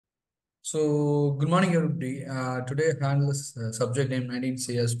So, good morning, everybody. Today, I handle this subject name 19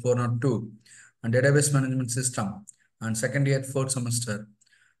 CS 402 and database management system and second year, fourth semester.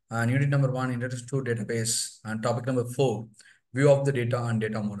 And unit number 1, introduction to database, and topic number 4, view of the data and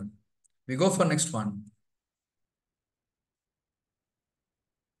data model. We go for next one.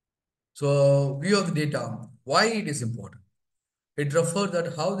 So, view of the data, why it is important? It refers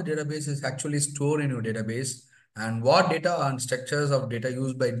that how the database is actually stored in your database and what data and structures of data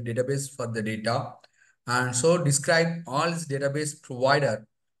used by database for the data. And so describe all this database provider,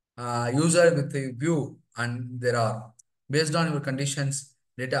 user with the view, and there are based on your conditions,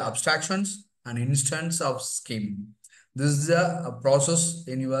 data abstractions and instance of scheme. This is a process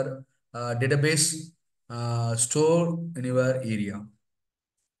in your database stored in your area.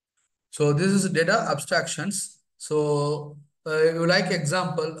 So this is data abstractions. So you like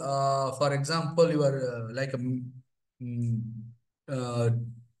example, for example, you are like a mm, uh,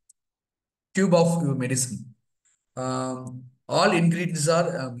 tube of your medicine. All ingredients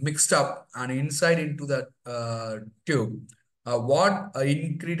are mixed up and inside into that tube. What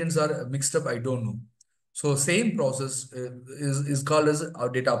ingredients are mixed up, I don't know. So same process is called as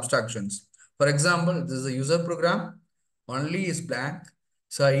data abstractions. For example, this is a user program, only is blank.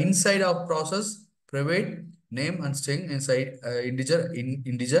 So inside of process, private, name and string, inside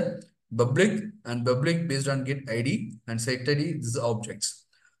integer, public and public based on get ID and set ID, this is objects.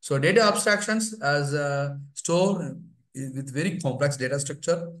 So data abstractions as store with very complex data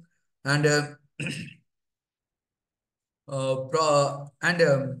structure and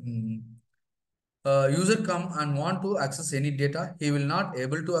user come and want to access any data, he will not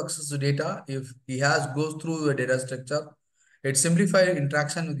able to access the data if he has goes through the data structure. It simplifies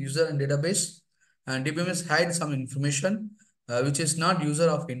interaction with user and database, and DBMS hide some information which is not user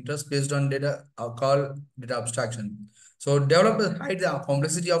of interest based on data called data abstraction. So developers hide the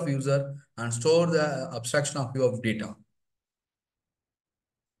complexity of user and store the abstraction of view of data.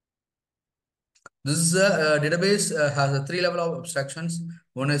 This is a database has a three level of abstractions.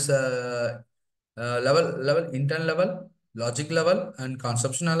 One is level internal level, logic level, and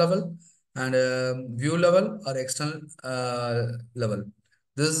conceptual level, and view level or external level.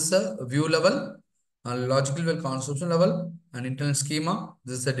 This is a view level, logical level, conceptual level, and internal schema.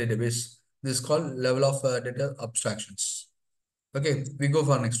 This is a database. This is called level of data abstractions. Okay, we go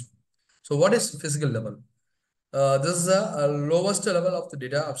for next one. So what is physical level? This is a lowest level of the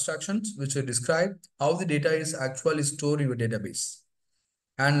data abstractions, which will describe how the data is actually stored in your database.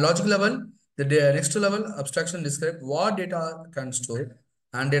 And logic level, the next level abstraction describe what data can store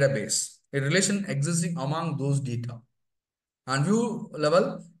and database, a relation existing among those data. And view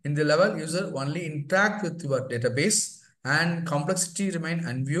level, in the level user only interact with your database and complexity remain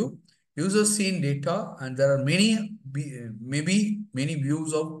unview. Users seen data and there are maybe many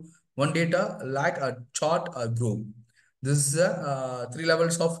views of one data like a chart or group. This is the three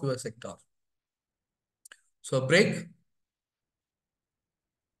levels of your sector. So break.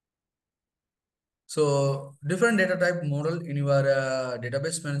 So different data type model in your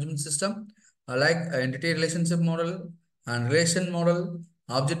database management system, like entity relationship model and relation model,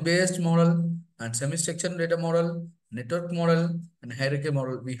 object-based model, and semi-structured data model, network model, and hierarchy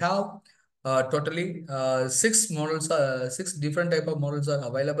model. We have totally six different type of models are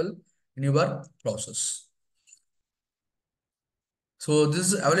available in your process. So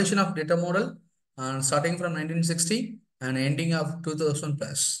this is evolution of data model and starting from 1960 and ending of 2000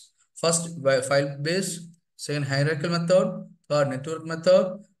 plus. First by file based, second hierarchical method, third network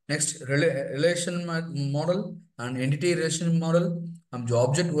method, next relation model and entity relation model, and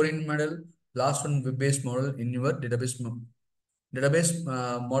object oriented model, last one web based model in your database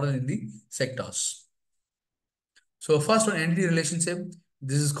model in the sectors. So first one, entity relationship.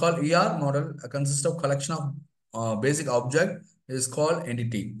 This is called ER model. Consists of collection of basic object is called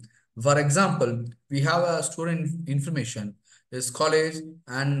entity. For example, we have a student information is college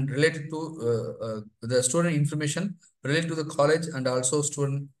and related to the student information related to the college and also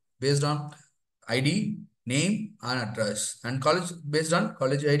student based on ID, name and address, and college based on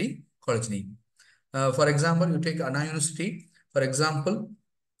college ID, college name. For example, you take Anna University. For example,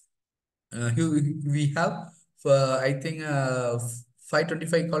 we have I think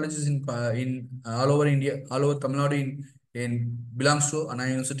 525 colleges in all over India, all over Tamil Nadu in belongs to Anna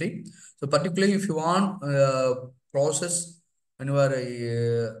University. So particularly if you want process and you are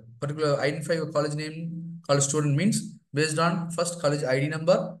particular identify your college name, college student means based on first college ID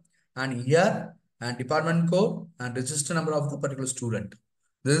number and year and department code and register number of the particular student.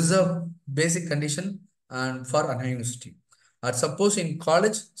 This is a basic condition and for Anna University. Or suppose in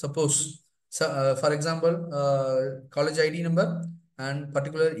college, suppose so, for example, college ID number and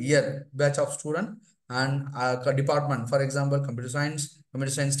particular year batch of student and department. For example, computer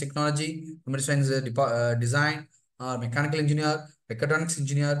science technology, computer science design, or mechanical engineer, mechatronics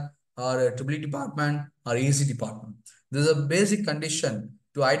engineer, or a triple E department, or EC department. This is a basic condition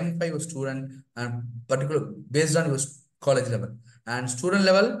to identify your student and particular based on your college level and student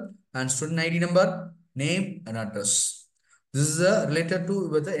level and student ID number, name and address. This is related to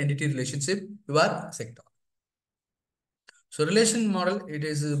with the entity relationship, your sector. So relation model, it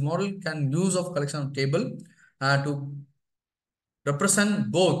is a model can use of collection of table to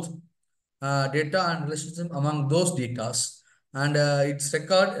represent both data and relationship among those datas, and its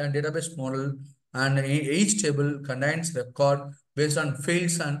record and database model, and each table contains record based on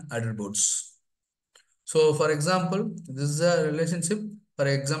fields and attributes. So for example, this is a relationship. For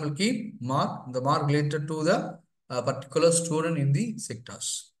example, key mark, the mark related to the particular student in the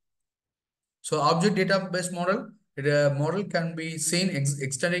sectors. So object database model, a model can be seen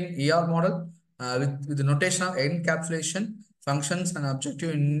extending ER model with the notation of encapsulation, functions and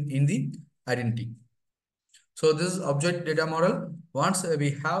objective in the identity. So this is object data model. Once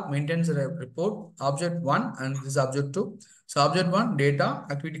we have maintains a report, object one and this is object two. So object one, data,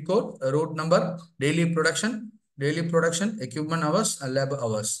 activity code, route number, daily production, equipment hours, and lab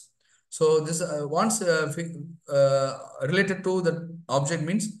hours. So this once related to the object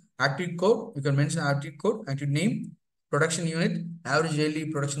means active code, you can mention active code, active name, production unit, average daily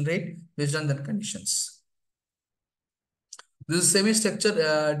production rate based on the conditions. This is semi-structured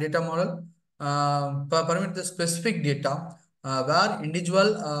data model permit the specific data where individual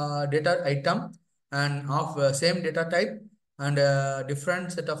data item and of same data type and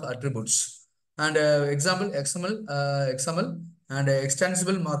different set of attributes. And example XML and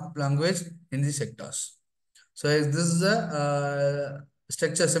extensible markup language in the sectors. So this is a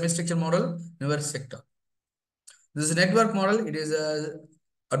semi-structured model in our sector. This is a network model. It is a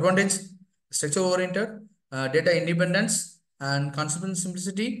advantage structure oriented, data independence and concept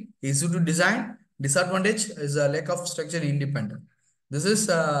simplicity, easy to design. Disadvantage is a lack of structure independent. This is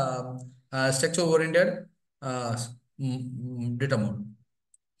structure oriented data model.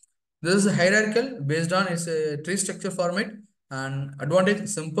 This is hierarchical based on its tree structure format, and advantage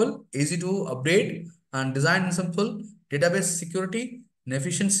simple, easy to update and design simple, database security and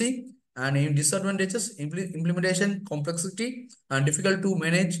efficiency, and in disadvantages implementation complexity and difficult to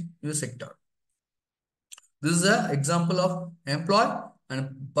manage in the sector. This is an example of employee and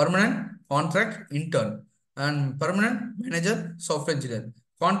permanent contract intern and permanent manager software engineer.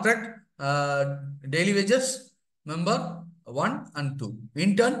 Contract daily wages member 1 and 2.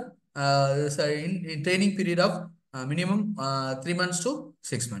 Intern is in training period of minimum 3 months to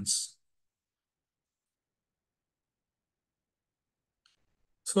 6 months.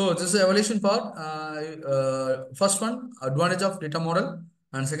 So this is the evaluation part. First one, advantage of data model,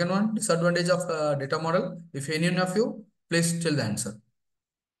 and second one, disadvantage of data model. If any one of you, please tell the answer.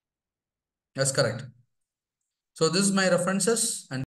 That's correct. So this is my references and